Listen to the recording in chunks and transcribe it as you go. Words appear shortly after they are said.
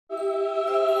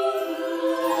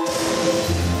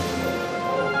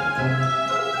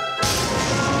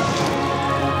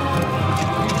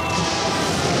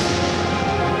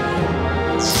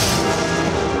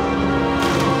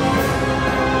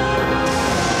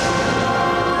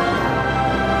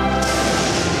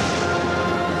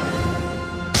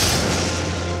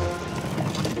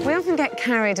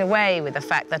carried away with the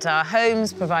fact that our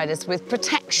homes provide us with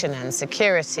protection and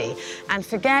security and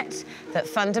forget that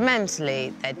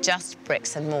fundamentally they're just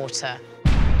bricks and mortar.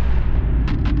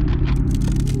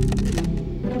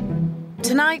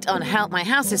 Tonight on Help My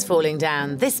House is Falling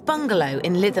Down, this bungalow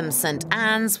in Lytham St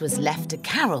Annes was left to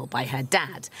Carol by her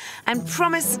dad and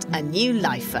promised a new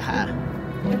life for her.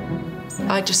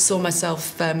 I just saw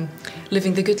myself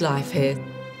living the good life here.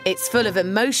 It's full of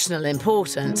emotional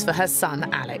importance for her son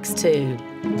Alex too.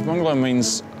 The bungalow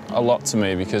means a lot to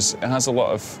me because it has a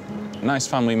lot of nice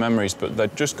family memories, but they're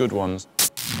just good ones.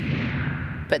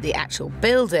 But the actual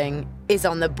building is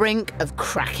on the brink of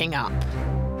cracking up.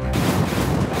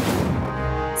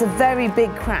 It's a very big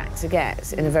crack to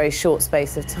get in a very short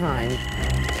space of time.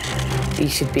 You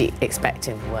should be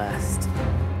expecting the worst.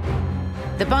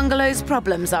 The bungalow's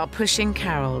problems are pushing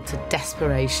Carol to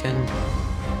desperation.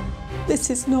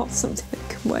 This is not something that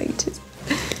can wait.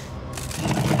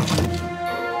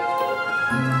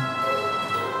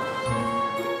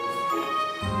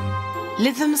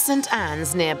 Lytham St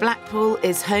Annes near Blackpool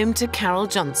is home to Carol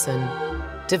Johnson,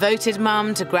 devoted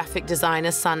mum to graphic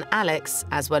designer son Alex,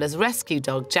 as well as rescue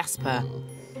dog Jasper.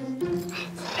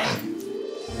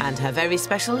 And her very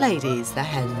special ladies, the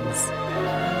hens.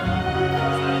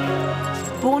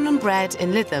 Born and bred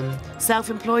in Lytham,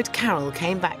 self-employed Carol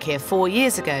came back here 4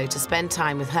 years ago to spend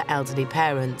time with her elderly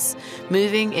parents,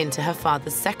 moving into her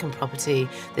father's second property,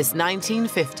 this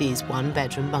 1950s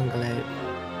one-bedroom bungalow.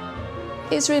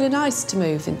 It's really nice to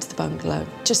move into the bungalow.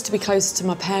 Just to be close to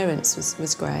my parents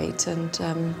was great, and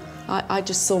I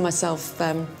just saw myself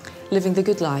living the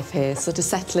good life here, sort of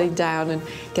settling down and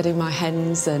getting my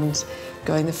hens and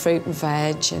growing the fruit and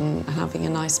veg and having a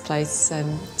nice place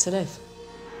to live.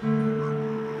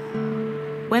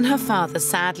 When her father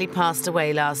sadly passed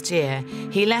away last year,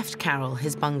 he left Carol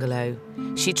his bungalow.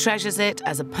 She treasures it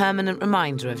as a permanent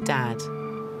reminder of Dad.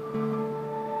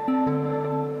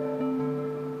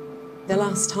 The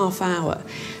last half hour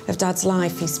of Dad's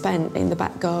life he spent in the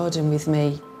back garden with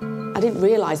me. I didn't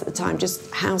realise at the time just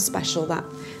how special that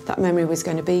memory was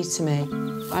going to be to me.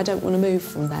 I don't want to move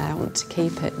from there, I want to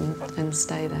keep it and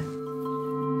stay there.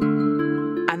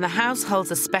 And the house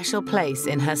holds a special place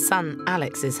in her son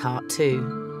Alex's heart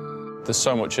too. There's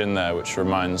so much in there which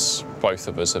reminds both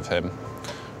of us of him.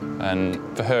 And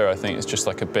for her, I think it's just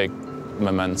like a big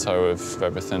memento of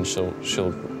everything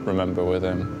she'll remember with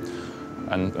him.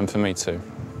 And for me too.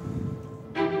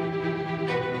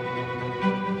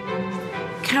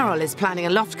 Carol is planning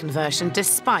a loft conversion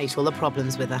despite all the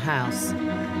problems with the house.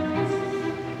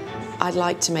 I'd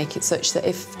like to make it such that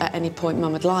if at any point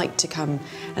Mum would like to come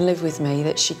and live with me,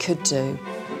 that she could do.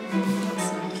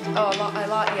 Oh, I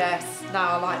like, yes. No,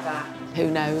 I like that.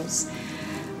 Who knows?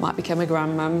 Might become a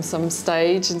grandmum some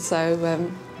stage, and so,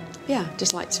 yeah,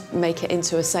 just like to make it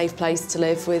into a safe place to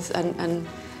live with and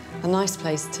a nice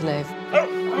place to live.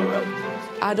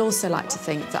 I'd also like to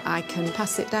think that I can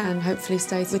pass it down and hopefully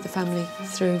stay with the family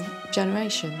through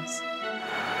generations.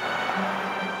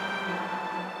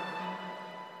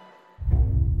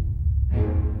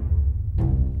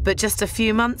 But just a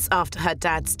few months after her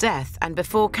dad's death and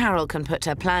before Carol can put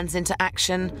her plans into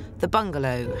action, the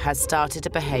bungalow has started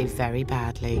to behave very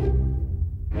badly.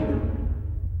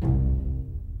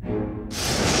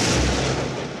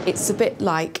 It's a bit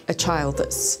like a child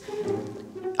that's,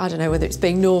 I don't know whether it's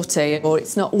being naughty or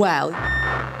it's not well.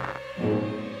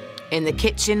 In the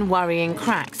kitchen, worrying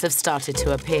cracks have started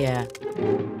to appear.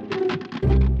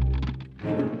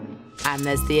 And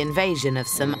there's the invasion of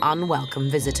some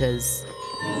unwelcome visitors.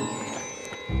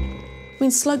 I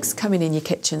mean, slugs coming in your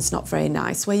kitchen's not very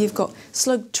nice, where you've got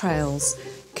slug trails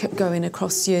going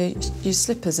across your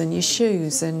slippers and your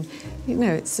shoes, and, you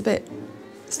know, it's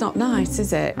not nice,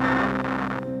 is it?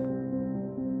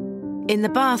 In the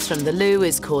bathroom, the loo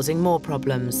is causing more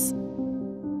problems.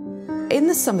 In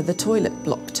the summer, the toilet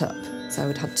blocked up, so I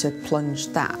would have to plunge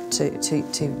that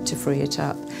to free it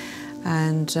up,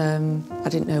 and I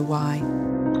didn't know why.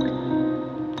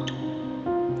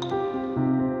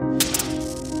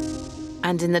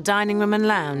 And in the dining room and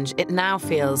lounge, it now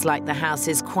feels like the house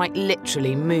is quite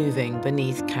literally moving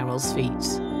beneath Carol's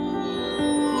feet.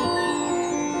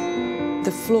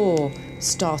 The floor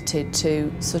started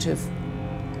to sort of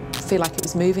feel like it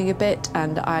was moving a bit,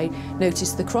 and I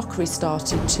noticed the crockery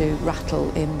started to rattle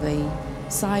in the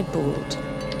sideboard.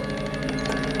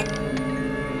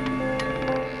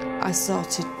 I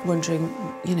started wondering,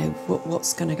 you know,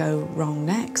 what's going to go wrong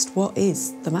next? What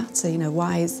is the matter? You know,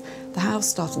 why is the house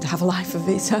starting to have a life of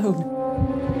its own?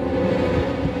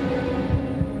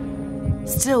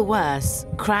 Still worse,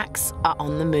 cracks are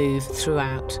on the move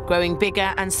throughout, growing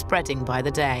bigger and spreading by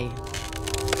the day.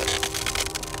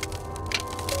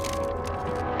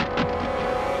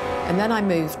 And then I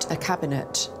moved a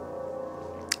cabinet,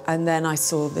 and then I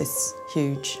saw this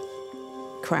huge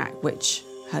crack which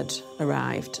had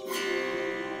arrived.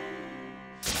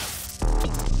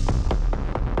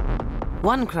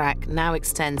 One crack now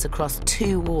extends across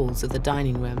 2 walls of the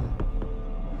dining room.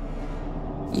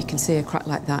 You can see a crack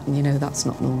like that and you know that's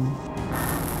not normal.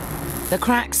 The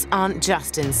cracks aren't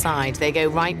just inside, they go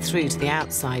right through to the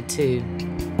outside too.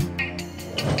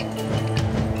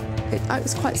 It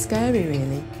was quite scary,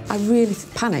 really. I really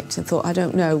panicked and thought, I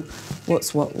don't know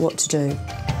what to do.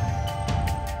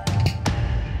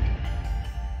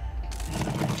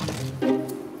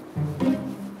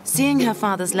 Seeing her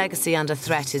father's legacy under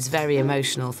threat is very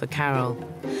emotional for Carol.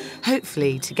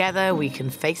 Hopefully, together we can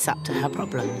face up to her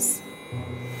problems.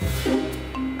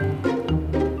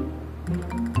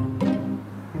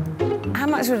 How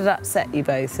much would it upset you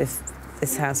both if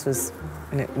this house was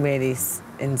really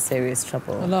in serious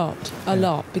trouble? A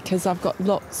lot, because I've got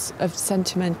lots of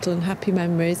sentimental and happy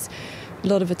memories, a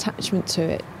lot of attachment to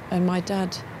it. And my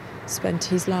dad spent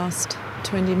his last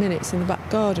 20 minutes in the back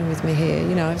garden with me here.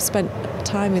 You know, I've spent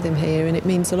time with him here and it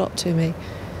means a lot to me.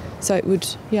 So it would,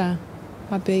 yeah,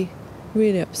 I'd be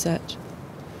really upset.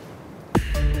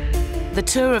 The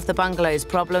tour of the bungalow's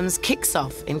problems kicks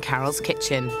off in Carol's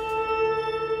kitchen.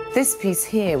 This piece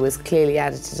here was clearly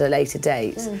added at a later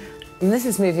date. And this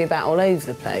is moving about all over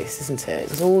the place, isn't it?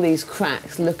 There's all these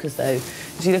cracks look as though,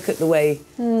 if you look at the way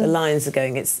the lines are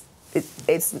going, it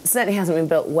certainly hasn't been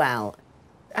built well.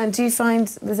 And do you find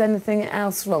there's anything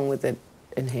else wrong with it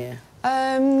in here?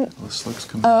 The slugs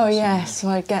come Oh, out. yes, so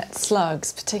I get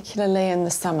slugs, particularly in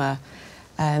the summer.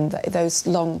 Those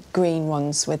long green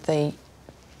ones with the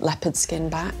leopard skin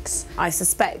backs. I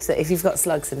suspect that if you've got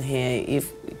slugs in here,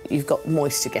 you've got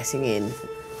moisture getting in.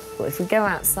 Well, if we go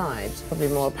outside, it's probably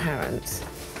more apparent.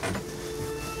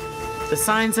 The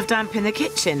signs of damp in the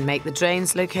kitchen make the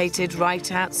drains located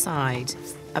right outside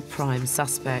a prime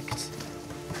suspect.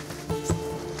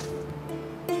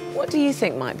 What do you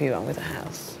think might be wrong with the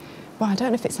house? Well, I don't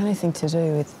know if it's anything to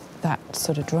do with that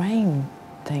sort of drain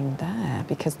thing there,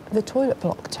 because the toilet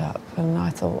blocked up and I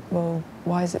thought, well,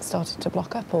 why has it started to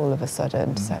block up all of a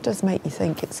sudden? So it does make you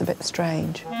think it's a bit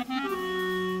strange.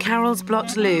 Carol's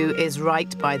blocked loo is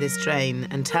right by this drain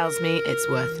and tells me it's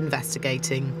worth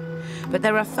investigating. But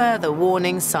there are further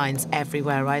warning signs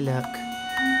everywhere I look.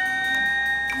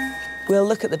 We'll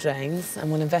look at the drains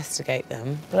and we'll investigate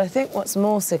them. But I think what's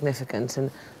more significant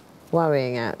and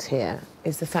worrying out here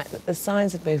is the fact that there's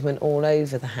signs of movement all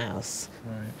over the house.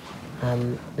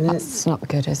 Right. That's not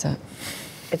good, is it?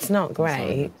 It's not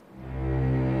great.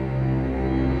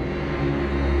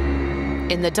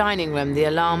 In the dining room, the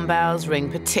alarm bells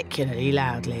ring particularly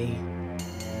loudly.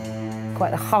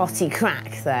 Quite a hearty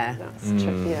crack there. That's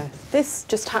true, yeah. This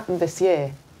just happened this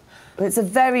year. It's a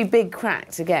very big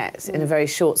crack to get in a very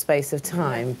short space of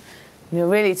time. You're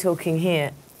really talking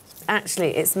here.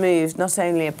 Actually, it's moved not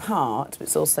only apart, but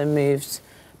it's also moved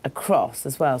across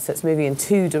as well. So it's moving in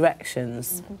 2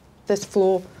 directions. This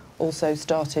floor also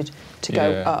started to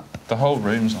go up. The whole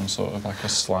room's on sort of like a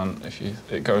slant.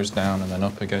 It goes down and then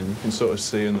up again. You can sort of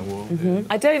see in the wall.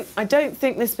 I don't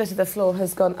think this bit of the floor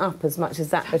has gone up as much as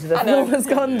that bit of the floor has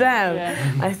gone down.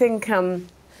 Yeah. I think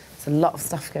there's a lot of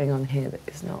stuff going on here that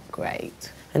is not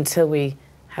great. Until we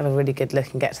have a really good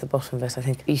look and get to the bottom of it, I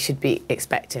think you should be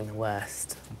expecting the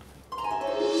worst.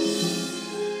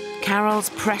 Carol's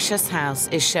precious house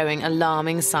is showing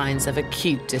alarming signs of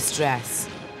acute distress.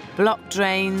 Blocked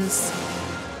drains,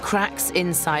 cracks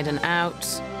inside and out,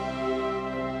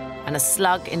 and a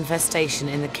slug infestation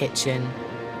in the kitchen.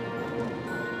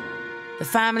 The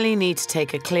family need to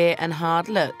take a clear and hard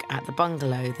look at the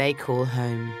bungalow they call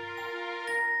home.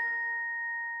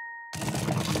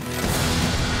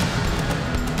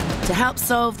 To help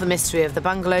solve the mystery of the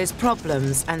bungalow's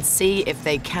problems and see if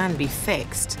they can be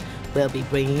fixed, we'll be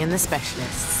bringing in the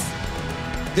specialists.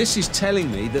 This is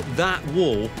telling me that that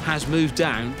wall has moved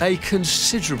down a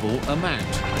considerable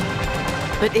amount.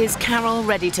 But is Carol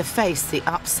ready to face the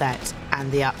upset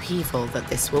and the upheaval that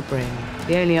this will bring?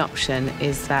 The only option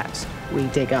is that we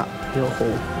dig up your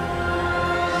hall.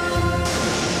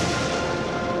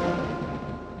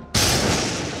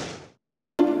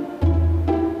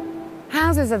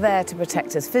 Houses are there to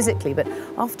protect us physically, but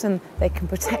often they can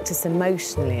protect us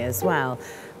emotionally as well.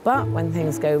 But when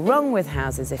things go wrong with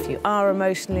houses, if you are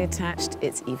emotionally attached,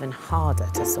 it's even harder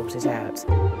to sort it out.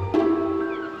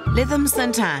 Lytham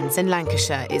St Annes in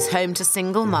Lancashire is home to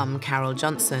single mum Carol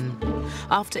Johnson.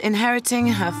 After inheriting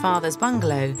her father's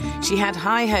bungalow, she had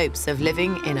high hopes of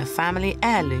living in a family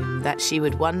heirloom that she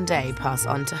would one day pass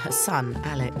on to her son,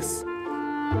 Alex.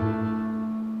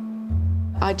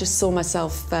 I just saw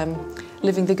myself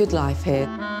living the good life here.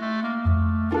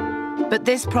 But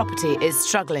this property is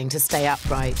struggling to stay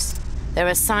upright. There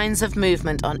are signs of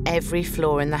movement on every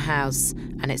floor in the house,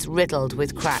 and it's riddled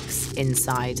with cracks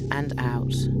inside and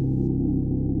out.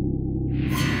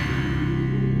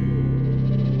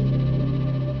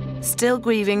 Still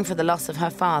grieving for the loss of her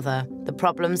father, the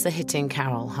problems are hitting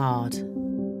Carol hard.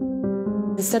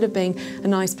 Instead of being a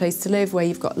nice place to live where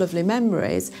you've got lovely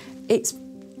memories, it's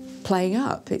playing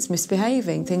up, it's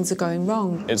misbehaving, things are going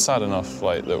wrong. It's sad enough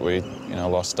that we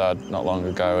lost Dad not long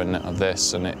ago and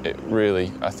this, and it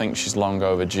really, I think she's long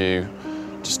overdue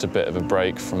just a bit of a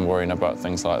break from worrying about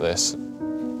things like this.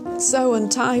 It's so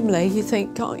untimely. You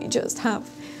think, can't you just have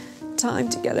time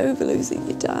to get over losing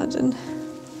your dad?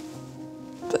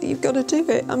 But you've got to do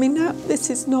it. I mean, now,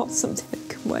 this is not something that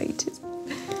can wait.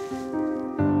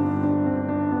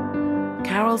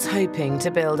 Carol's hoping to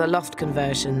build a loft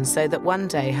conversion so that one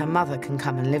day her mother can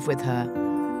come and live with her.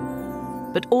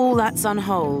 But all that's on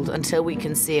hold until we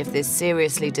can see if this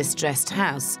seriously distressed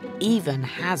house even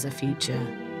has a future.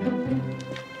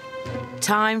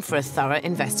 Time for a thorough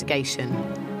investigation.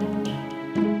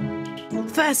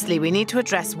 Firstly, we need to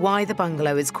address why the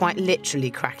bungalow is quite literally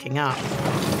cracking up.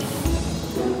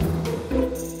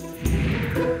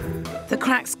 The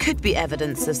cracks could be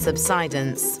evidence of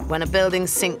subsidence when a building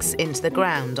sinks into the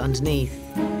ground underneath.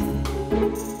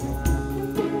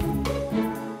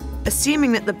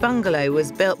 Assuming that the bungalow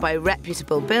was built by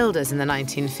reputable builders in the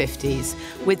 1950s,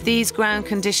 with these ground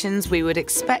conditions, we would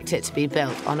expect it to be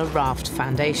built on a raft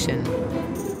foundation.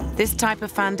 This type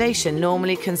of foundation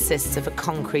normally consists of a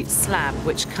concrete slab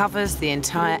which covers the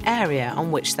entire area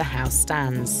on which the house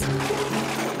stands.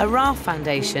 A raft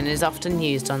foundation is often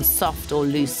used on soft or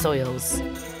loose soils.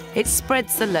 It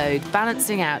spreads the load,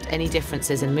 balancing out any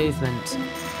differences in movement.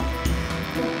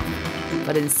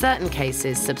 But in certain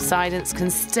cases, subsidence can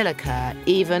still occur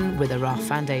even with a raft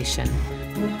foundation.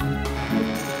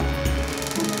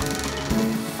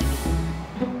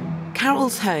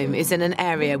 Carol's home is in an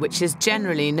area which is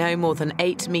generally no more than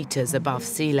 8 metres above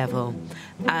sea level,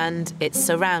 and it's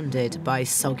surrounded by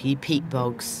soggy peat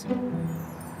bogs.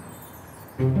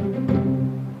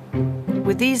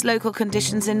 With these local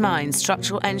conditions in mind,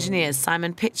 structural engineer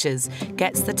Simon Pitchers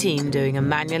gets the team doing a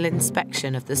manual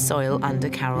inspection of the soil under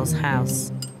Carol's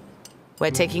house. We're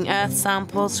taking earth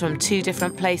samples from 2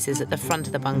 different places at the front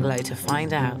of the bungalow to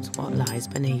find out what lies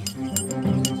beneath.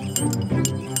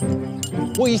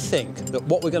 We think that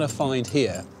what we're going to find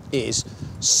here is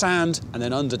sand and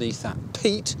then underneath that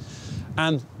peat,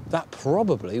 and that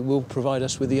probably will provide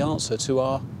us with the answer to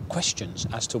our questions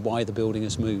as to why the building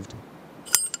has moved.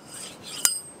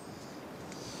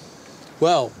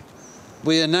 Well,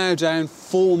 we are now down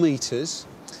 4 metres.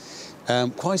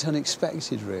 Quite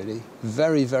unexpected, really.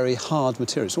 Very, very hard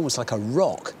material. It's almost like a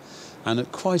rock, and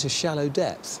at quite a shallow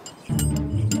depth.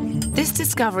 This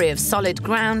discovery of solid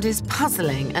ground is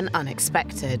puzzling and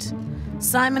unexpected.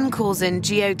 Simon calls in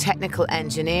geotechnical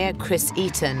engineer Chris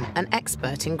Eaton, an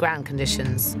expert in ground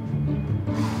conditions.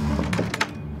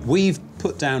 We've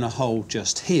put down a hole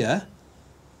just here.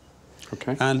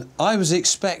 Okay. And I was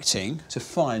expecting to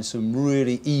find some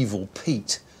really evil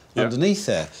peat underneath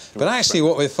there. But actually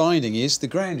what we're finding is the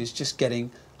ground is just getting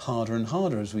harder and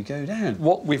harder as we go down.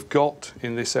 What we've got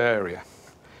in this area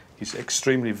is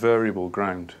extremely variable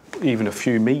ground. Even a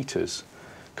few metres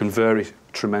can vary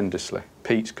tremendously.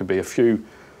 Peat can be a few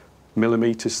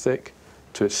millimetres thick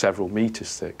to several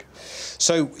metres thick.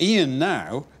 So Ian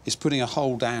now is putting a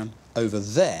hole down over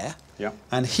there,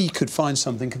 and he could find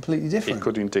something completely different. He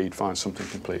could indeed find something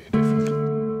completely different.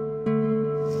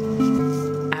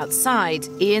 Outside,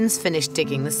 Ian's finished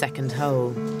digging the second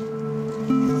hole.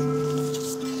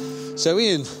 So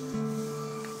Ian,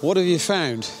 what have you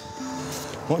found?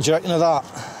 What do you reckon of that?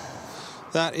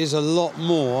 That is a lot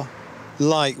more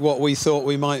like what we thought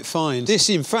we might find. This,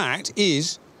 in fact,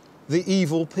 is the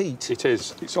evil peat. It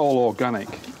is. It's all organic.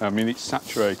 I mean, it's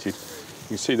saturated. You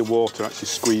can see the water actually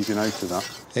squeezing out of that.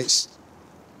 It's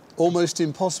almost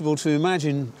impossible to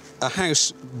imagine a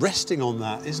house resting on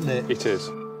that, isn't it? It is.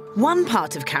 One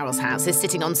part of Carol's house is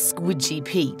sitting on squidgy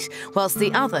peat, whilst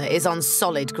the other is on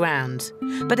solid ground.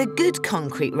 But a good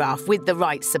concrete raft with the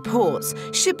right supports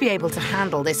should be able to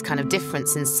handle this kind of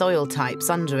difference in soil types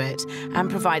under it and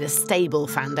provide a stable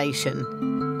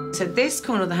foundation. So this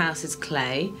corner of the house is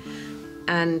clay,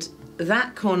 and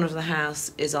that corner of the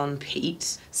house is on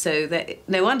peat, so that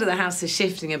no wonder the house is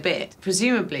shifting a bit.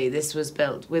 Presumably this was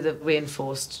built with a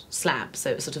reinforced slab,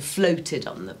 so it sort of floated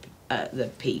on the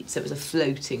peat, so it was a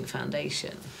floating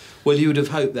foundation. Well, you would have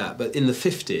hoped that, but in the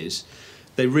 50s,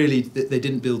 they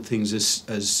didn't build things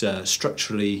as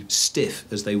structurally stiff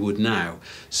as they would now.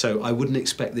 So I wouldn't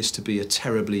expect this to be a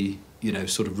terribly, you know,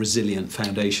 sort of resilient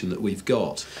foundation that we've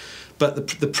got. But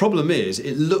the problem is,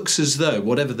 it looks as though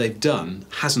whatever they've done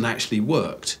hasn't actually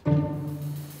worked.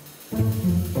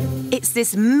 It's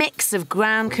this mix of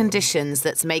ground conditions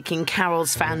that's making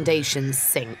Carol's foundations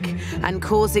sink and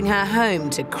causing her home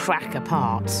to crack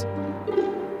apart.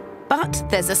 But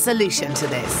there's a solution to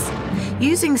this.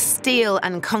 Using steel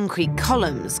and concrete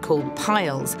columns called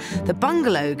piles, the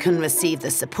bungalow can receive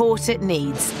the support it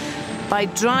needs by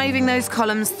driving those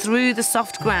columns through the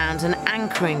soft ground and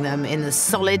anchoring them in the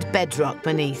solid bedrock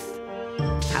beneath.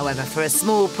 However, for a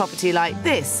small property like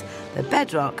this, the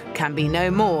bedrock can be no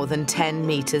more than 10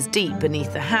 metres deep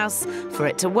beneath the house for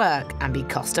it to work and be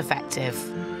cost-effective.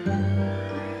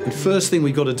 The first thing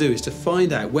we've got to do is to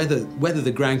find out whether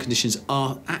the ground conditions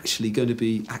are actually going to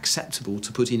be acceptable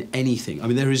to put in anything. I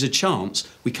mean, there is a chance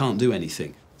we can't do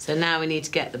anything. So now we need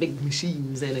to get the big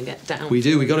machines in and get down. We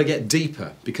do. We've got to get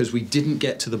deeper because we didn't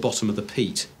get to the bottom of the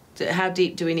peat. How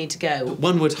deep do we need to go?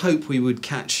 One would hope we would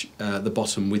catch the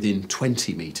bottom within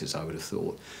 20 metres, I would have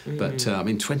thought. But, I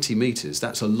mean, 20 metres,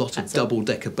 that's a lot of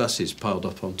double-decker buses piled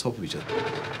up on top of each other.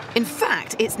 In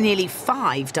fact, it's nearly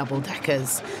 5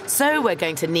 double-deckers, so we're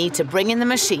going to need to bring in the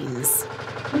machines.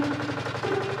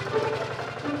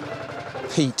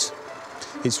 Peat.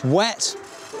 It's wet,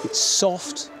 it's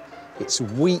soft, it's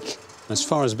weak. As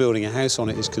far as building a house on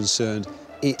it is concerned,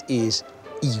 it is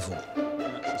evil.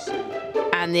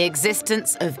 And the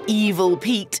existence of evil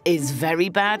peat is very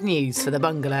bad news for the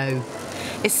bungalow,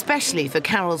 especially for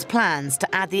Carol's plans to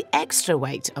add the extra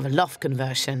weight of a loft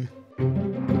conversion.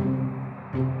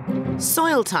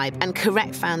 Soil type and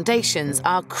correct foundations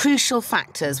are crucial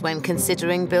factors when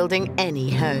considering building any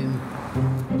home.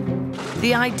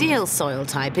 The ideal soil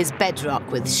type is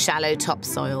bedrock with shallow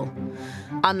topsoil.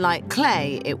 Unlike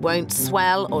clay, it won't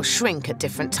swell or shrink at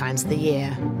different times of the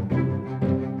year.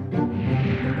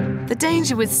 The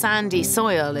danger with sandy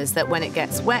soil is that when it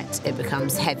gets wet, it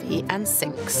becomes heavy and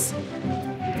sinks.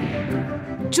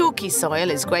 Chalky soil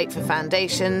is great for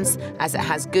foundations as it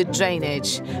has good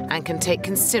drainage and can take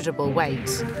considerable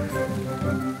weight.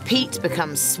 Peat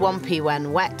becomes swampy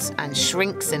when wet and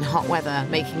shrinks in hot weather,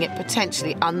 making it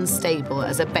potentially unstable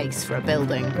as a base for a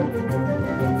building.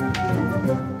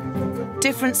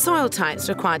 Different soil types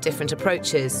require different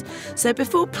approaches, so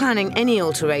before planning any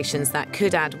alterations that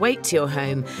could add weight to your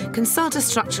home, consult a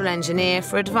structural engineer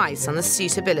for advice on the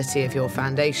suitability of your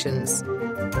foundations.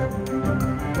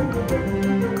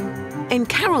 In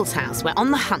Carol's house, we're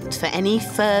on the hunt for any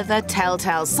further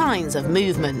telltale signs of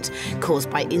movement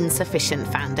caused by insufficient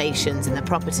foundations in the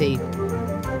property.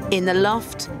 In the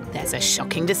loft, there's a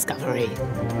shocking discovery.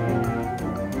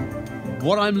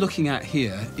 What I'm looking at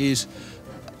here is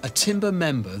a timber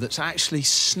member that's actually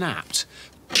snapped.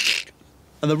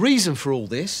 And the reason for all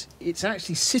this, it's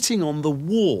actually sitting on the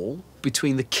wall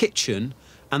between the kitchen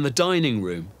and the dining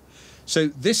room. So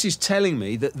this is telling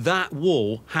me that that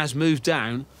wall has moved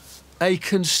down a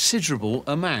considerable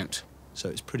amount. So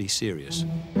it's pretty serious.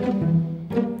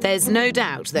 There's no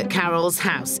doubt that Carol's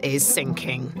house is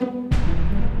sinking.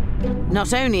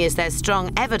 Not only is there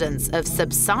strong evidence of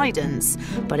subsidence,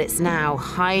 but it's now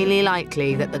highly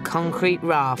likely that the concrete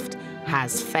raft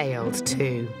has failed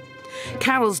too.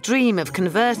 Carol's dream of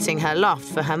converting her loft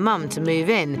for her mum to move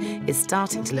in is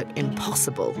starting to look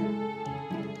impossible.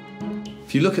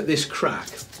 If you look at this crack,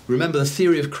 remember the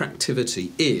theory of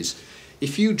cracktivity is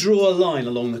if you draw a line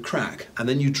along the crack and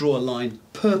then you draw a line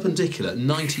perpendicular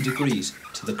 90 degrees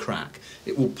to the crack,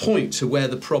 it will point to where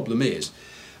the problem is.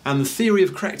 And the theory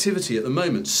of cracktivity at the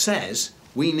moment says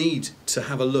we need to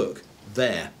have a look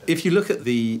there. If you look at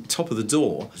the top of the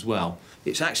door as well,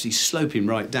 it's actually sloping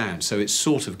right down, so it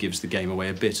sort of gives the game away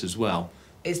a bit as well.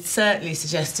 It's certainly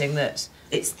suggesting that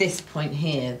it's this point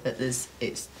here that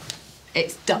it's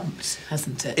dumped,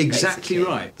 hasn't it? Exactly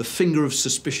basically? right. The finger of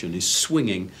suspicion is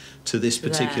swinging to this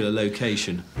particular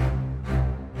location.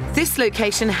 This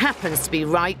location happens to be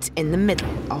right in the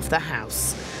middle of the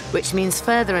house, which means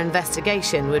further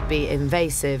investigation would be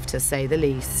invasive, to say the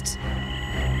least.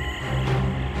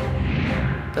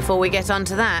 Before we get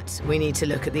onto that, we need to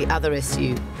look at the other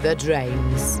issue, the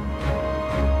drains.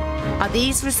 Are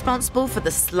these responsible for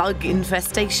the slug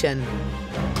infestation?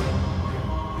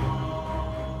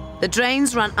 The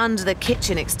drains run under the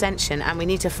kitchen extension, and we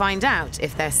need to find out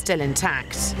if they're still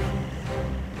intact.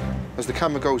 As the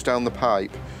camera goes down the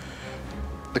pipe,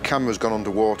 the camera's gone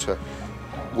underwater.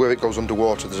 Where it goes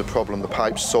underwater, there's a problem. The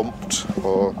pipe's sumped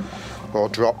or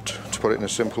dropped, to put it in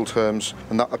simple terms,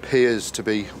 and that appears to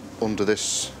be under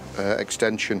this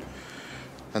extension.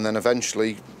 and then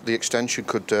eventually the extension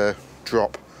could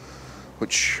drop,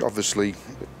 which obviously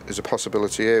is a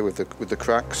possibility here with the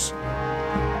cracks.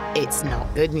 It's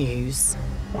not good news.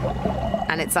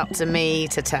 And it's up to me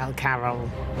to tell Carol.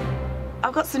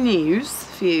 I've got some news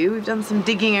for you. We've done some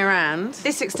digging around.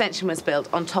 This extension was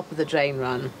built on top of the drain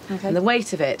run. Okay. And the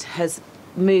weight of it has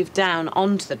moved down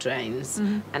onto the drains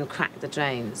and cracked the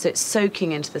drain. So it's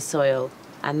soaking into the soil,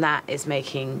 and that is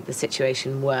making the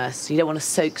situation worse. You don't want to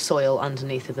soak soil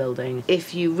underneath a building.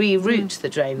 If you reroute the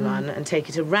drain run and take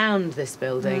it around this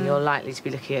building, you're likely to be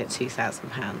looking at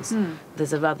 £2,000.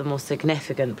 There's a rather more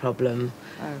significant problem,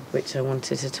 which I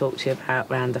wanted to talk to you about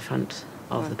round the front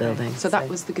of the building. So that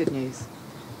was the good news?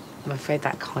 I'm afraid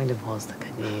that kind of was the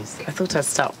good news. I thought I'd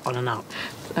start on and up.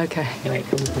 OK. Anyway,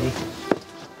 come with me.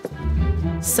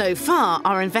 So far,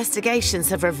 our investigations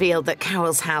have revealed that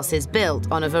Carol's house is built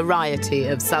on a variety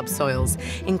of subsoils,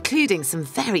 including some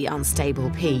very unstable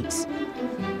peat.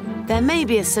 There may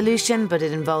be a solution, but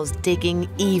it involves digging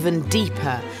even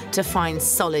deeper to find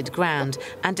solid ground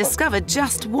and discover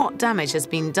just what damage has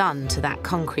been done to that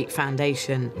concrete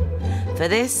foundation. For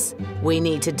this, we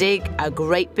need to dig a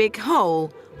great big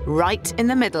hole right in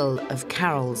the middle of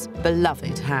Carol's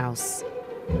beloved house.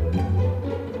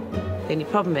 The only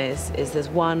problem is there's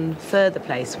one further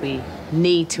place we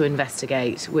need to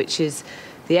investigate, which is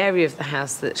the area of the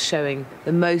house that's showing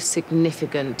the most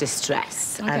significant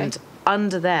distress. Okay. And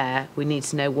under there, we need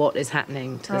to know what is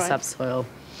happening to the subsoil.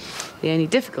 The only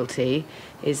difficulty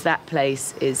is that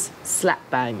place is slap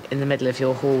bang in the middle of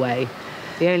your hallway.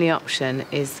 The only option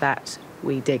is that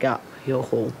we dig up your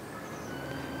hall.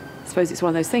 I suppose it's one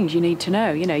of those things you need to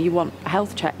know. You know, you want a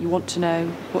health check, you want to know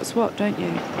what's what, don't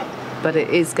you? But it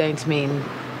is going to mean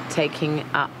taking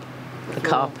up the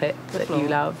carpet that you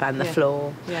love and the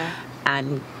floor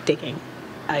and digging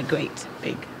a great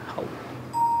big hole.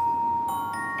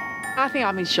 I think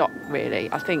I'm in shock,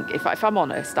 really. I think, if I'm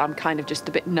honest, I'm kind of just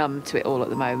a bit numb to it all at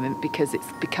the moment because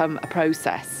it's become a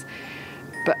process.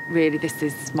 But really, this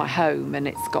is my home and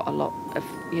it's got a lot of,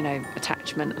 you know,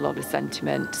 attachment, a lot of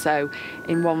sentiment. So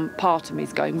in one part of me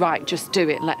is going, right, just do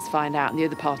it and let's find out. And the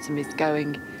other part of me is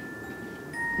going,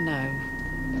 no.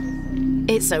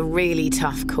 It's a really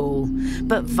tough call,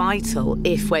 but vital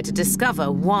if we're to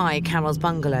discover why Carol's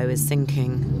bungalow is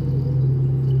sinking.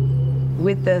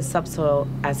 With the subsoil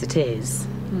as it is,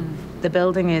 the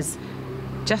building is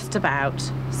just about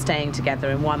staying together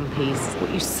in one piece.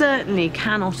 What you certainly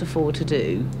cannot afford to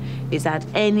do is add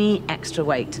any extra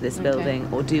weight to this building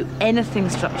or do anything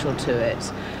structural to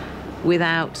it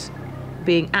without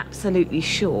being absolutely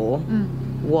sure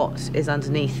what is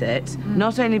underneath it.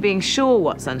 Not only being sure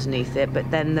what's underneath it, but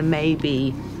then there may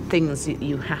be things that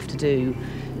you have to do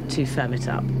to firm it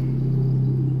up.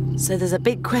 So there's a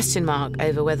big question mark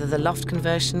over whether the loft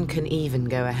conversion can even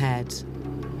go ahead.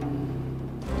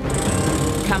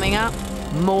 Coming up,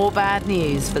 more bad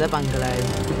news for the bungalow.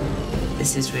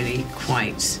 This is really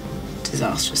quite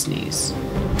disastrous news.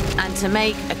 And to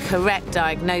make a correct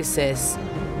diagnosis,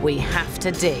 we have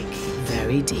to dig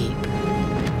very deep.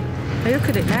 I look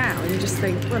at it now and you just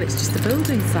think, well, it's just a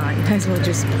building site. You may as well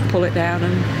just pull it down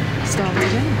and start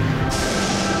again.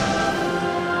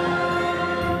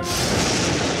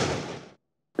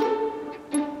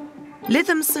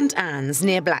 Lytham St Annes,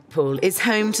 near Blackpool, is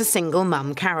home to single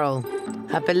mum Carol.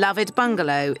 Her beloved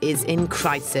bungalow is in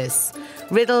crisis,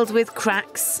 riddled with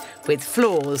cracks, with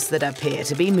floors that appear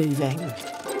to be moving.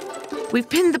 We've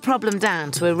pinned the problem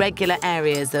down to irregular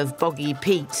areas of boggy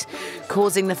peat,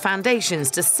 causing the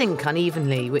foundations to sink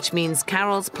unevenly, which means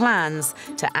Carol's plans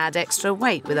to add extra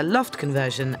weight with a loft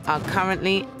conversion are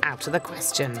currently out of the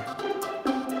question.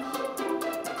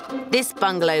 This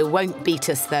bungalow won't beat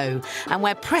us, though, and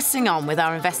we're pressing on with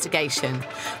our investigation.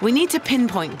 We need to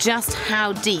pinpoint just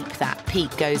how deep that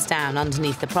peat goes down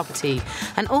underneath the property,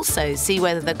 and also see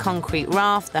whether the concrete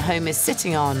raft the home is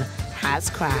sitting on has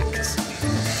cracked.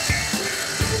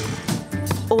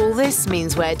 All this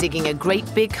means we're digging a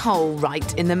great big hole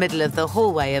right in the middle of the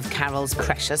hallway of Carol's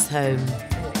precious home.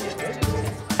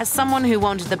 As someone who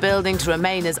wanted the building to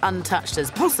remain as untouched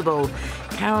as possible,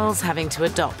 Carol's having to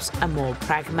adopt a more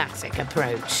pragmatic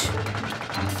approach.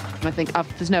 I think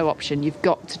there's no option. You've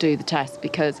got to do the test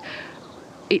because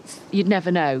you'd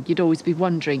never know. You'd always be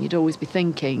wondering, you'd always be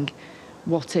thinking,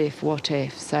 what if, what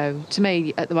if? So to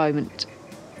me, at the moment,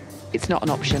 it's not an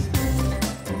option.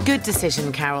 Good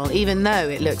decision, Carol, even though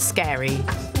it looks scary.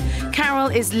 Carol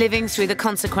is living through the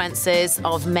consequences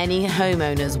of many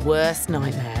homeowners' worst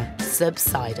nightmare,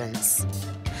 subsidence.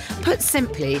 Put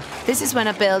simply, this is when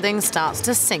a building starts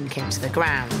to sink into the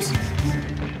ground.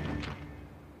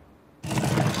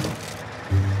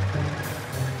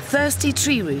 Thirsty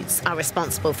tree roots are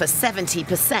responsible for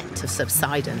 70% of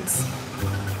subsidence.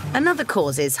 Another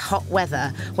cause is hot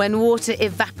weather, when water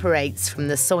evaporates from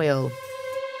the soil.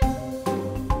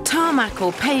 Tarmac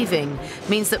or paving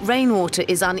means that rainwater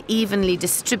is unevenly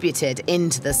distributed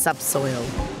into the subsoil.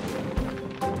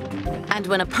 And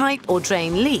when a pipe or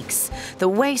drain leaks, the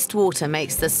wastewater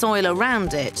makes the soil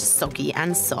around it soggy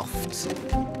and soft.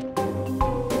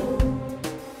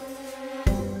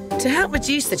 To help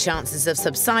reduce the chances of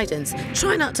subsidence,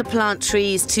 try not to plant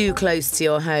trees too close to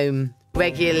your home.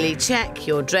 Regularly check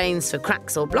your drains for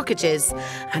cracks or blockages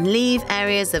and leave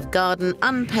areas of garden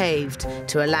unpaved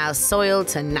to allow soil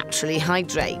to naturally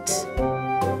hydrate.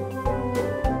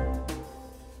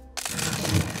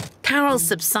 Carol's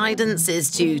subsidence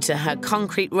is due to her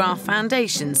concrete raft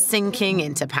foundation sinking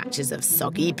into patches of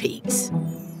soggy peat.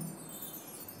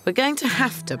 We're going to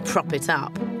have to prop it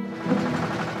up.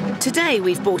 Today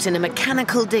we've brought in a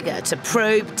mechanical digger to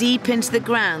probe deep into the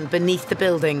ground beneath the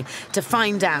building to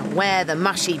find out where the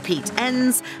mushy peat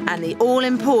ends and the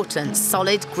all-important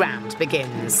solid ground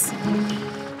begins.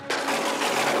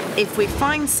 If we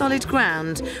find solid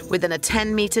ground within a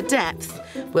 10-metre depth,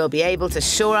 we'll be able to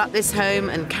shore up this home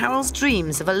and Carol's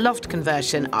dreams of a loft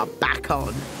conversion are back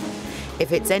on.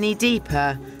 If it's any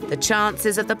deeper, the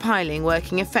chances of the piling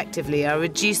working effectively are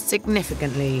reduced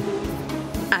significantly.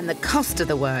 And the cost of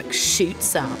the work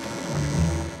shoots up.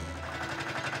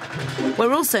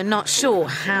 We're also not sure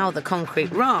how the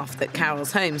concrete raft that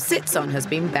Carol's home sits on has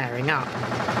been bearing up.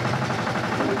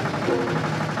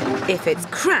 If it's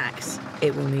cracked,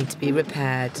 it will need to be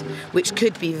repaired, which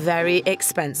could be very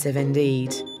expensive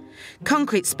indeed.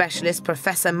 Concrete specialist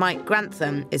Professor Mike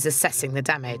Grantham is assessing the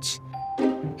damage.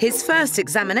 His first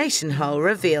examination hole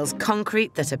reveals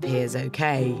concrete that appears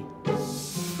okay.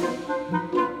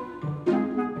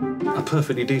 A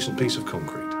perfectly decent piece of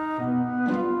concrete.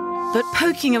 But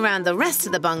poking around the rest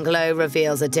of the bungalow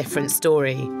reveals a different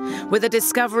story, with a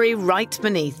discovery right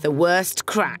beneath the worst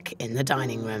crack in the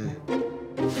dining room.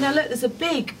 Now look, there's a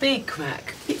big, big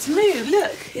crack. It's moved,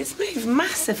 look, it's moved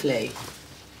massively.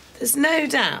 There's no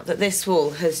doubt that this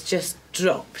wall has just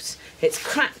dropped. It's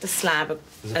cracked the slab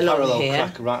along here.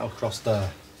 Crack right across there.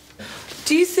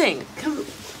 Do you think,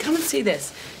 come and see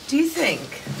this, do you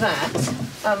think that,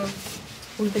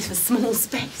 all of this was small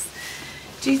space.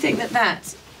 Do you think that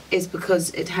that is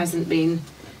because it hasn't been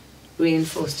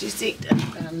reinforced? Do you see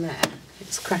down there?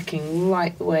 It's cracking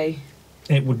right the way.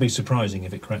 It would be surprising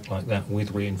if it cracked like that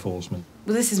with reinforcement.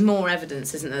 Well, this is more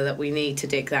evidence, isn't there, that we need to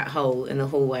dig that hole in the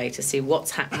hallway to see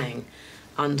what's happening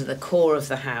under the core of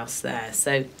the house there.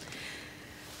 So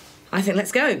I think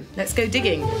let's go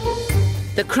digging.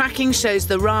 The cracking shows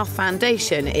the raft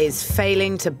foundation is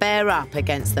failing to bear up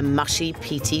against the mushy,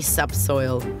 peaty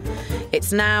subsoil.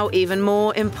 It's now even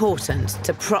more important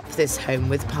to prop this home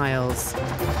with piles.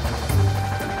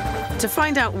 To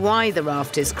find out why the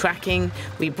raft is cracking,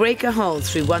 we break a hole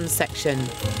through one section.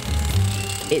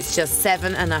 It's just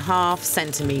 7.5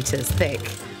 centimetres thick,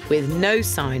 with no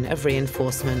sign of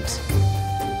reinforcement.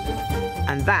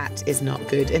 And that is not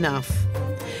good enough.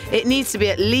 It needs to be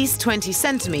at least 20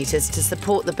 centimetres to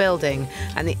support the building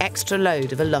and the extra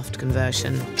load of a loft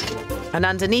conversion. And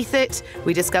underneath it,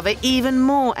 we discover even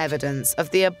more evidence of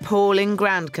the appalling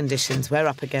ground conditions we're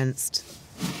up against.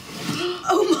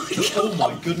 Oh my God! Oh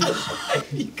my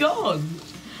goodness! You're gone.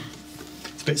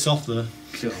 It's a bit soft there.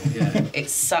 Yeah.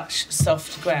 It's such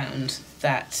soft ground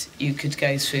that you could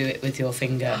go through it with your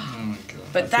finger. Oh my God.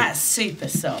 But that's super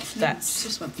soft. That's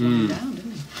just went flying down,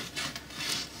 didn't it?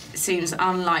 It seems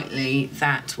unlikely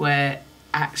that we're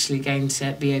actually going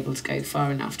to be able to go far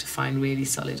enough to find really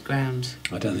solid ground.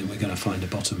 I don't think we're going to find a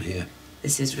bottom here.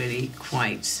 This is really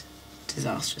quite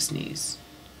disastrous news.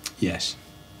 Yes,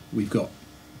 we've got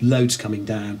loads coming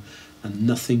down and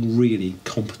nothing really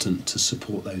competent to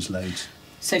support those loads.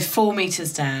 So 4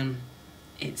 metres down,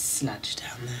 it's sludge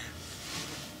down there.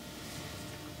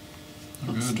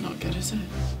 That's not good, is it?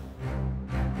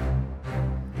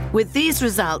 With these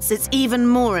results, it's even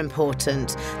more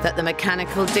important that the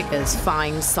mechanical diggers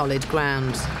find solid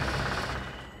ground.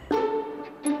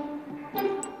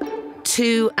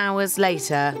 2 hours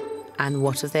later, and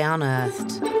what have they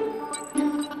unearthed?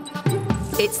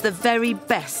 It's the very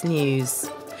best news.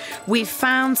 We've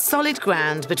found solid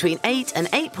ground between 8 and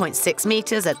 8.6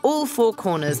 metres at all 4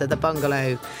 corners of the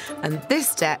bungalow, and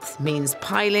this depth means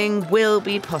piling will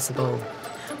be possible.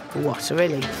 What a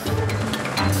relief.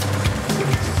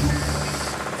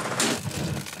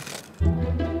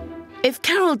 If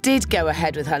Carol did go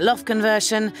ahead with her loft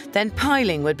conversion, then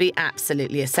piling would be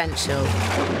absolutely essential.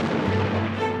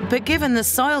 But given the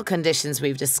soil conditions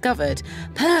we've discovered,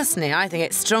 personally, I think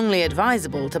it's strongly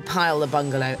advisable to pile the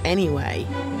bungalow anyway.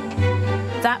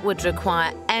 That would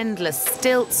require endless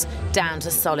stilts down to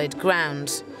solid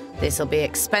ground. This'll be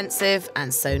expensive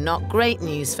and so not great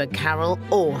news for Carol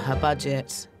or her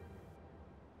budget.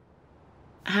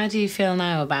 How do you feel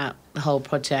now about the whole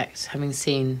project, having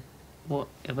seen what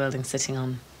your building's sitting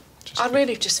on? I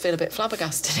really just feel a bit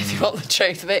flabbergasted, if you want the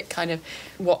truth of it. Kind of,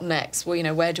 what next? Well, you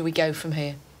know, where do we go from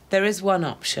here? There is one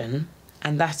option,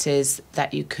 and that is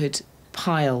that you could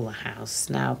pile the house.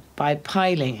 Now, by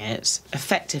piling it,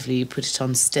 effectively you put it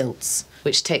on stilts,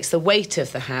 which takes the weight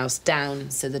of the house down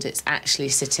so that it's actually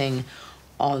sitting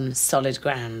on solid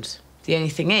ground. The only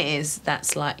thing is,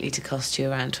 that's likely to cost you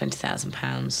around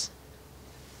 £20,000.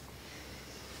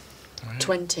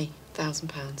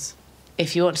 £20,000.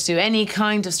 If you want to do any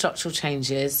kind of structural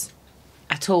changes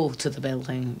at all to the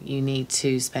building, you need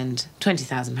to spend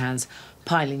 £20,000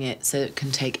 piling it so it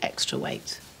can take extra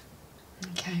weight.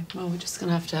 OK, well, we're just going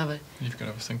to have to have a... You've got to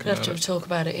have a think We'll about have to talk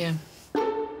about it, yeah.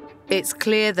 It's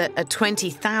clear that a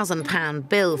 £20,000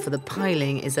 bill for the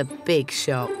piling is a big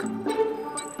shock.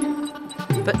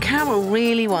 But Carol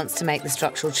really wants to make the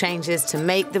structural changes to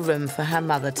make the room for her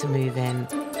mother to move in.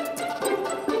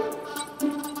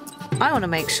 I want to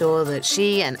make sure that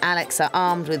she and Alex are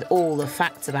armed with all the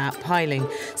facts about piling,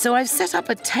 so I've set up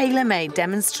a tailor-made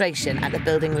demonstration at the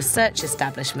Building Research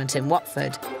Establishment in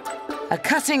Watford, a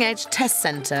cutting-edge test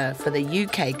centre for the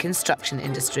UK construction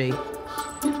industry.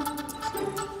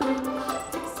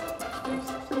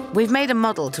 We've made a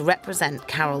model to represent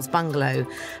Carol's bungalow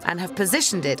and have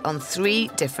positioned it on 3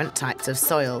 different types of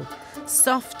soil: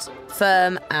 soft,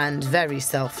 firm and very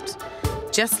soft,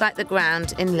 just like the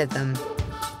ground in Lytham.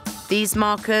 These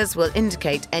markers will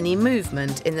indicate any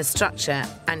movement in the structure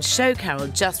and show Carol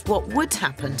just what would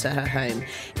happen to her home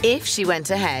if she went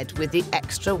ahead with the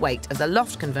extra weight of the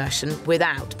loft conversion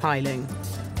without piling.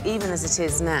 Even as it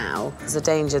is now, there's a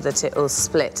danger that it will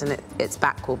split and its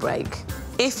back will break.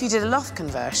 If you did a loft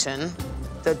conversion,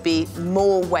 there'd be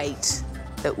more weight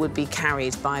that would be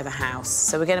carried by the house.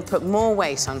 So we're going to put more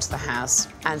weight onto the house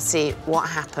and see what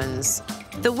happens.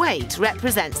 The weight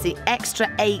represents the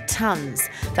extra 8 tonnes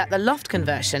that the loft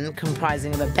conversion,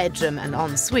 comprising of a bedroom and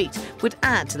ensuite, would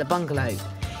add to the bungalow.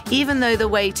 Even though the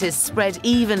weight is spread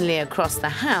evenly across the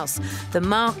house, the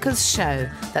markers show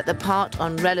that the part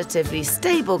on relatively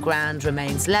stable ground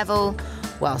remains level,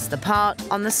 whilst the part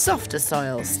on the softer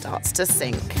soil starts to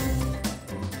sink.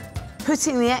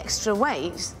 Putting the extra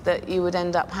weight that you would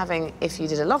end up having if you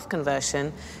did a loft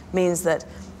conversion means that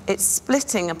it's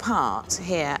splitting apart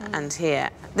here and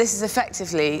here. This is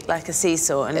effectively like a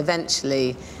seesaw, and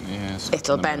eventually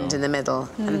it'll bend in the middle.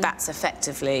 And that's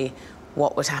effectively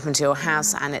what would happen to your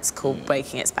house, and it's called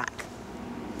breaking its back.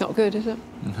 Not good, is it?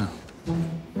 No.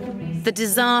 The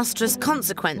disastrous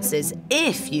consequences,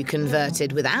 if you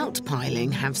converted without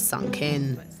piling, have sunk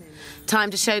in. Time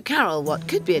to show Carol what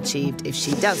could be achieved if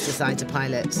she does decide to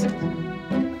pile it.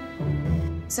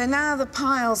 So now the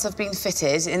piles have been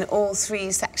fitted in all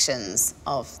 3 sections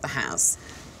of the house.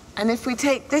 And if we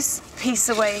take this piece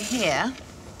away here,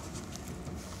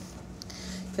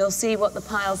 you'll see what the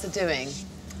piles are doing.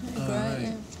 Great,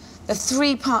 yeah. The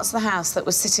 3 parts of the house that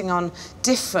were sitting on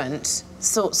different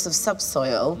sorts of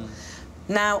subsoil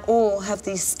now all have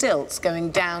these stilts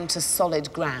going down to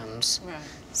solid ground. Right.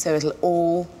 So it'll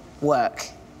all work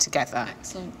together.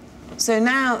 Excellent. So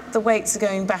now the weights are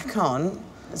going back on,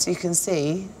 as you can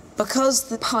see. Because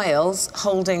the piles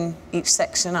holding each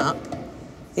section up,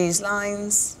 these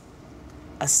lines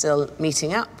are still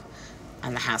meeting up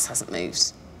and the house hasn't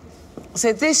moved.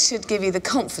 So this should give you the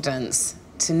confidence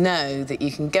to know that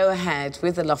you can go ahead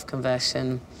with the loft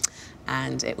conversion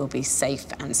and it will be safe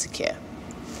and secure.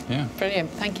 Yeah. Brilliant,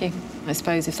 thank you. I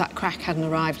suppose if that crack hadn't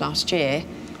arrived last year,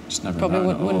 probably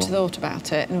wouldn't have thought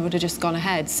about it and would have just gone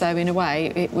ahead. So in a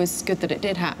way, it was good that it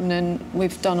did happen, and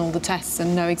we've done all the tests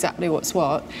and know exactly what's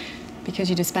what, because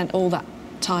you'd have spent all that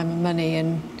time and money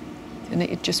and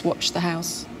it just watched the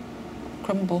house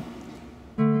crumble.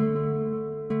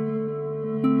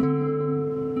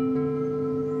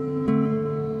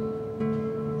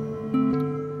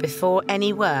 Before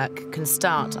any work can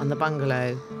start on the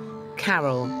bungalow,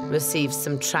 Carol receives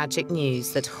some tragic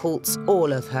news that halts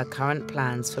all of her current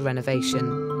plans for renovation.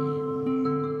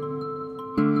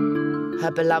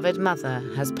 Her beloved mother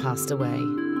has passed away.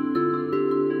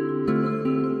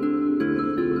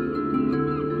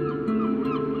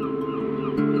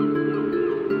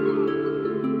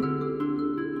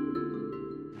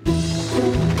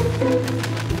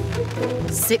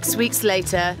 Six weeks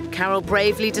later, Carol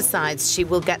bravely decides she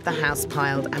will get the house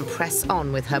piled and press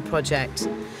on with her project.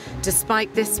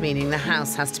 despite this meaning the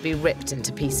house has to be ripped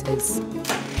into pieces.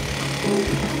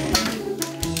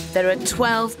 There are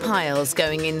 12 piles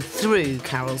going in through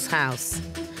Carol's house,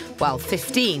 while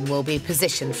 15 will be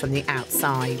positioned from the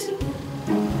outside.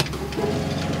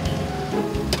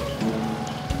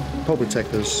 Probably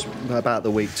take us about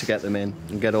the week to get them in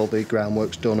and get all the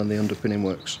groundworks done and the underpinning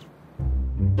works.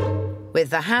 With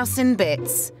the house in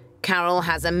bits, Carol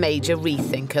has a major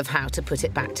rethink of how to put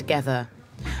it back together.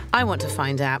 I want to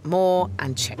find out more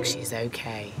and check she's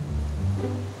OK.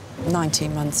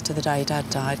 19 months to the day Dad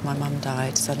died, my mum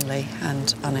died suddenly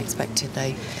and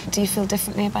unexpectedly. Do you feel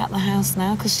differently about the house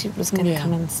now because she was going to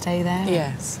come and stay there?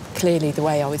 Yes. Clearly the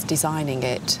way I was designing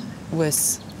it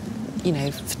was, you know,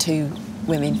 for two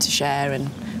women to share, and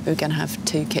we were going to have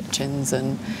two kitchens,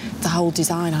 and the whole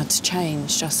design had to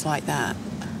change just like that.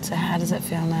 So how does it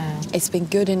feel now? It's been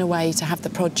good in a way to have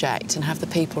the project and have the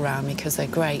people around me, because they're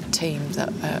great teams.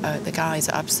 The guys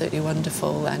are absolutely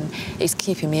wonderful, and it's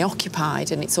keeping me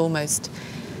occupied, and it's almost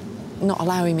not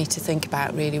allowing me to think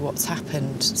about really what's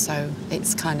happened. So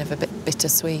it's kind of a bit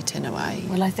bittersweet in a way.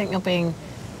 Well, I think you're being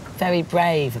very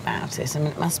brave about it. I mean,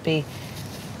 it must be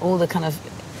all the kind of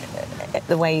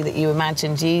the way that you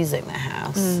imagined using the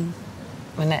house.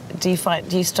 Do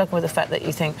you struggle with the fact that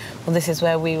you think, well, this is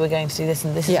where we were going to do this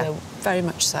and this is where... very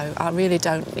much so. I really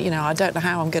don't, you know, I don't know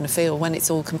how I'm going to feel when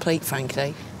it's all complete,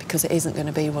 frankly, because it isn't going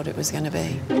to be what it was going to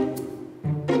be.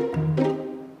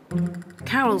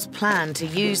 Carol's plan to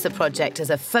use the project as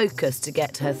a focus to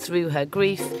get her through her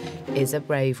grief is a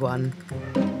brave one.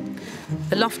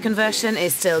 The loft conversion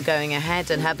is still going ahead,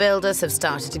 and her builders have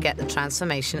started to get the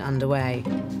transformation underway.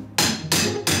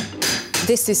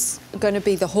 This is going to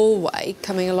be the hallway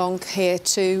coming along here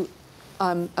to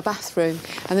a bathroom,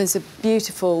 and there's a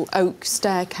beautiful oak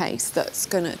staircase that's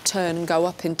going to turn and go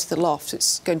up into the loft.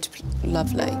 It's going to be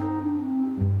lovely.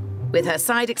 With her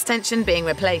side extension being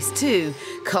replaced too,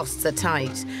 costs are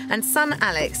tight, and son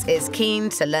Alex is keen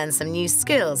to learn some new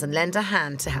skills and lend a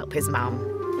hand to help his mum.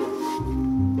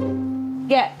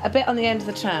 Get a bit on the end of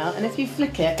the trowel, and if you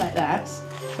flick it like that,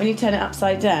 when you turn it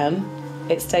upside down,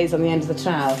 it stays on the end of the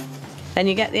trowel. Then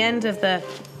you get the end of the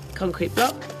concrete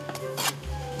block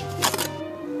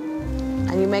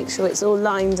and you make sure it's all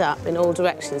lined up in all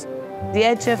directions. The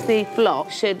edge of the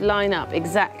block should line up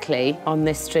exactly on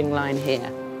this string line here.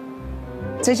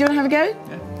 So do you want to have a go?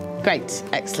 Yeah. Great,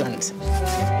 excellent.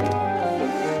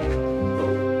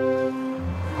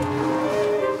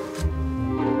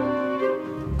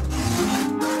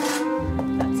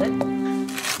 That's it.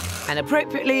 And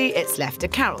appropriately, it's left to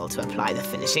Carol to apply the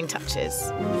finishing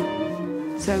touches.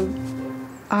 So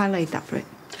I laid that brick.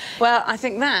 Well, I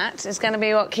think that is going to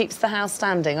be what keeps the house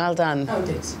standing. Well done. Oh, it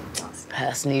is.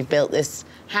 Personally, you've built this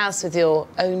house with your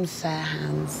own fair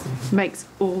hands. Makes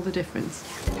all the difference.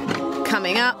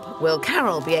 Coming up, will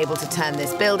Carol be able to turn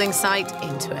this building site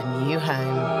into a new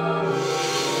home?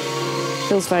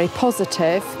 Feels very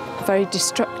positive, very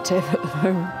destructive at the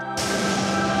moment.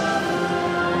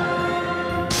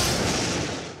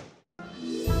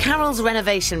 Carol's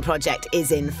renovation project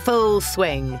is in full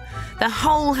swing. The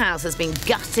whole house has been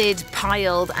gutted,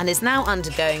 piled, and is now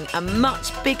undergoing a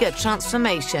much bigger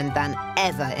transformation than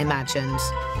ever imagined.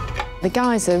 The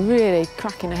guys are really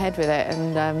cracking ahead with it,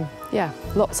 and yeah,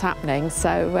 lots happening,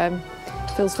 so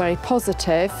feels very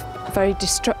positive, very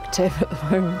destructive at the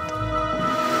moment.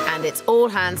 And it's all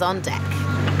hands on deck.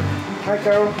 Hi,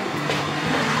 Carol.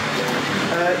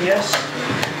 Yes,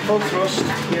 full thrust,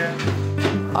 yeah.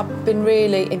 I've been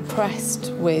really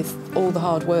impressed with all the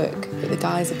hard work that the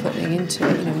guys are putting into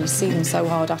it. You know, you see them so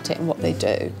hard at it and what they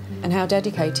do, and how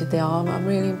dedicated they are. I'm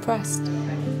really impressed.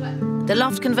 The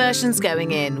loft conversion's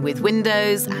going in with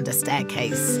windows and a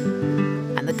staircase.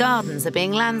 And the gardens are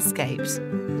being landscaped.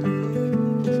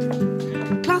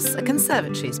 Plus, a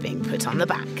conservatory's being put on the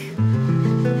back.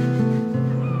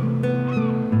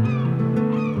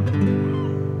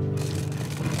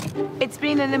 It's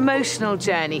been an emotional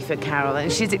journey for Carol,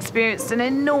 and she's experienced an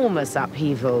enormous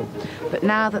upheaval. But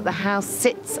now that the house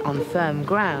sits on firm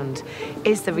ground,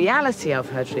 is the reality of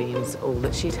her dreams all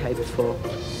that she'd hoped for?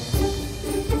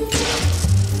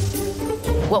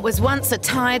 What was once a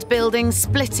tired building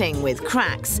splitting with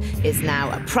cracks is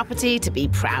now a property to be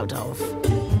proud of.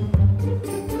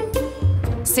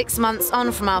 6 months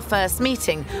on from our first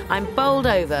meeting, I'm bowled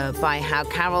over by how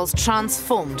Carol's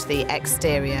transformed the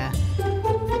exterior.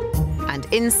 And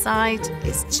inside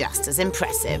is just as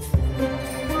impressive.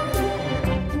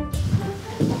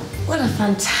 What a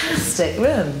fantastic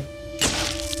room.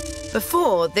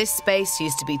 Before, this space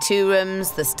used to be 2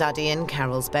 rooms, the study and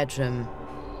Carol's bedroom.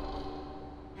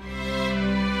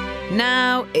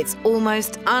 Now it's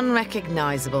almost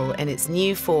unrecognisable in its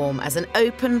new form as an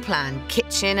open-plan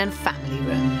kitchen and family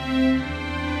room.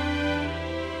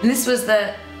 And this was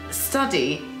the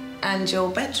study and your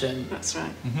bedroom. That's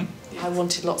right. I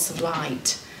wanted lots of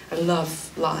light. I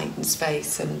love light and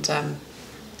space, and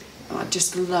I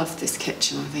just love this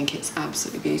kitchen. I think it's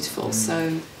absolutely beautiful.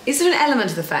 So, is there an element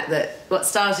of the fact that what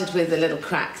started with a little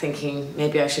crack, thinking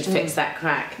maybe I should fix that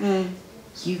crack,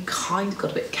 you kind of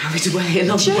got a bit carried away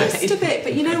along the way? Just a bit,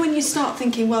 but you know when you start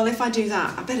thinking, well, if I do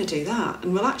that, I better do that.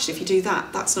 And well, actually, if you do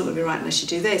that, that's not going to be right unless you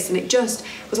do this. And it just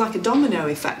was like a domino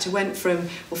effect. I went from,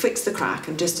 well, fix the crack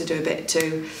and just to do a bit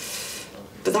to,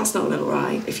 but that's not a little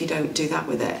right if you don't do that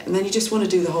with it. And then you just want to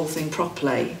do the whole thing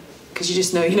properly because you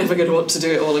just know you're never going to want to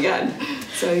do it all again.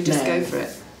 So you just go for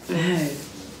it. No.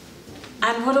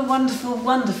 And what a wonderful,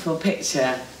 wonderful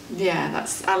picture. Yeah,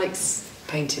 that's Alex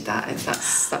painted that.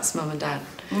 That's Mum and Dad.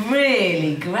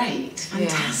 Really great.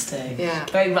 Fantastic. Yeah.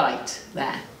 Very right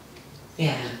there.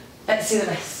 Yeah. Let's see the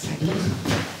rest.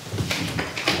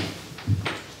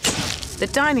 The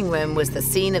dining room was the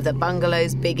scene of the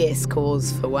bungalow's biggest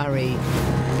cause for worry.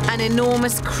 An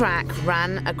enormous crack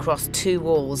ran across 2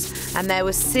 walls, and there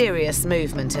was serious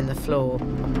movement in the floor.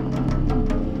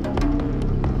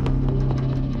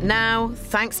 Now,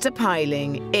 thanks to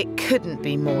piling, it couldn't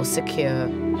be more secure.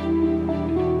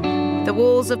 The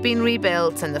walls have been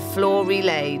rebuilt and the floor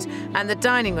relaid, and the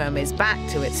dining room is back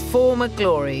to its former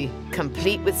glory,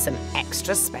 complete with some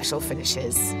extra special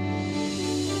finishes.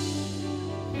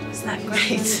 Isn't that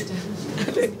great?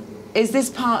 Is this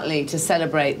partly to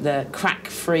celebrate the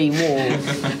crack-free wall?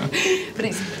 But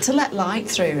it's to let light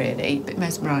through, really. A bit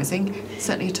mesmerising.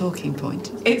 Certainly a talking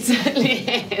point. It certainly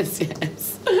is,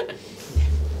 yes.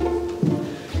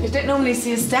 You don't normally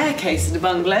see a staircase in a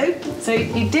bungalow, so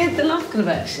you did the loft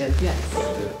conversion. Yes.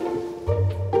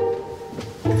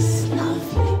 It's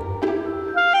lovely.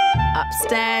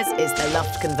 Upstairs is the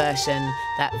loft conversion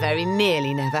that very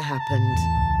nearly never happened.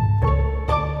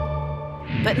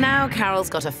 But now Carol's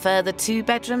got a further 2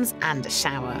 bedrooms and a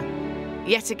shower.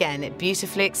 Yet again, it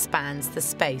beautifully expands the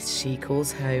space she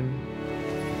calls home.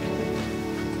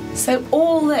 So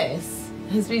all this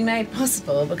has been made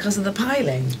possible because of the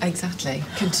piling. Exactly.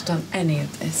 Couldn't have done any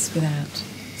of this without.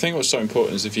 I think what's so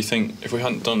important is if we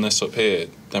hadn't done this up here,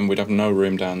 then we'd have no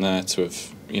room down there to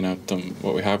have, done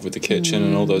what we have with the kitchen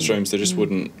and all those rooms. They just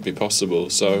wouldn't be possible.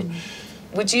 So.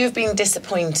 Would you have been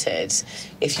disappointed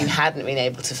if you hadn't been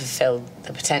able to fulfil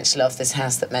the potential of this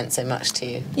house that meant so much to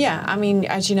you? Yeah, I mean,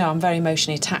 as you know, I'm very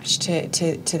emotionally attached to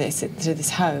this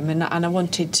home, and I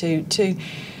wanted to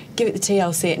give it the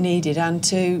TLC it needed and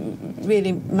to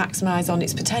really maximise on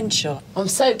its potential. I'm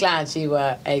so glad you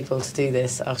were able to do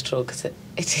this after all, because it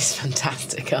is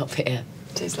fantastic up here.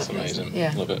 It is lovely. It's amazing.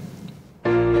 Yeah. Love it.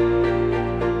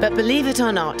 But believe it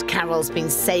or not, Carol's been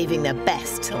saving the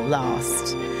best till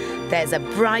last. There's a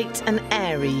bright and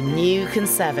airy new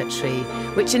conservatory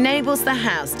which enables the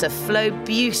house to flow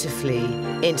beautifully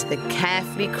into the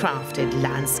carefully crafted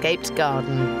landscaped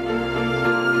garden.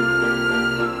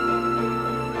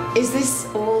 Is this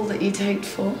all that you'd hoped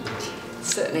for?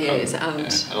 Certainly is,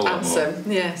 and handsome,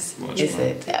 yes. Is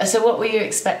it? So what were you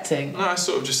expecting? No, I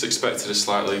sort of just expected a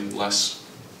slightly less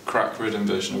crack-ridden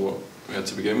version of what we had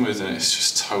to begin with, and it's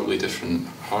just totally different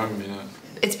home,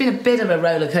 It's been a bit of a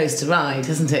roller coaster ride,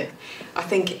 hasn't it? I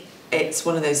think it's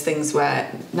one of those things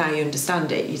where now you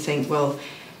understand it, you think, well,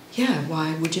 yeah,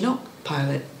 why would you not pile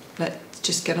it? Let's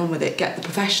just get on with it, get the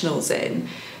professionals in,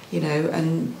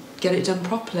 and get it done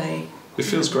properly. It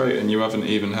feels great, and you haven't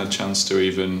even had a chance to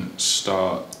even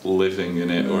start living in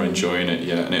it or enjoying it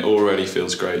yet, and it already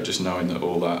feels great just knowing that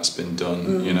all that's been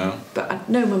done, But I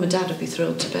know Mum and Dad would be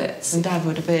thrilled to bits, and Dad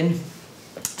would have been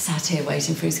sat here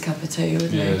waiting for his cup of tea,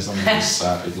 wouldn't he? Yeah, as long as he's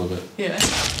sat, he'd love it. Yeah.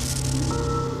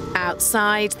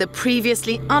 Outside, the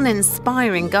previously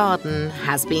uninspiring garden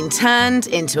has been turned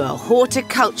into a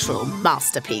horticultural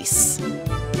masterpiece.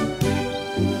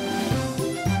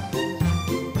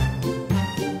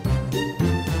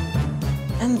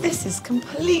 And this is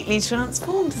completely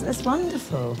transformed. Isn't this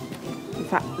wonderful? In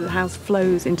fact, the house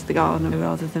flows into the garden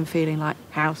rather than feeling like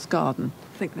house garden.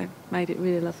 I think they've made it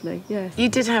really lovely, yes. You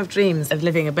did have dreams of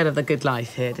living a bit of the good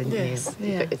life here, didn't you?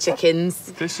 Yeah. The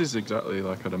chickens. This is exactly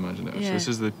like I'd imagine it. Yeah. This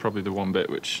is probably the one bit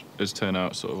which has turned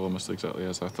out sort of almost exactly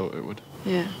as I thought it would.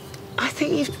 Yeah. I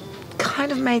think you've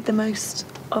kind of made the most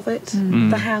of it,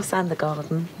 the house and the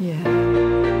garden. Yeah.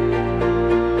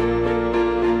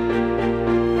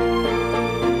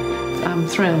 I'm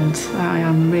thrilled. I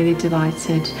am really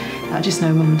delighted. I just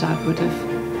know Mum and Dad would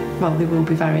have, well, they will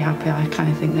be very happy. I kind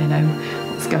of think they know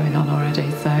what's going on already,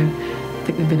 so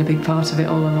think they've been a big part of it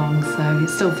all along, so it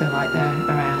still feel like they're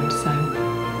around, so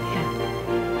yeah.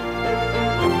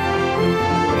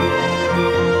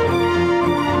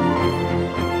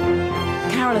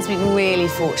 Carol has been really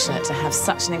fortunate to have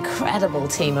such an incredible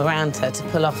team around her to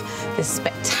pull off this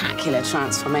spectacular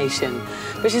transformation.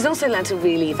 But she's also learnt a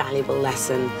really valuable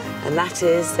lesson, and that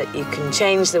is that you can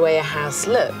change the way a house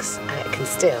looks and it can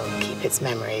still keep its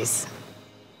memories.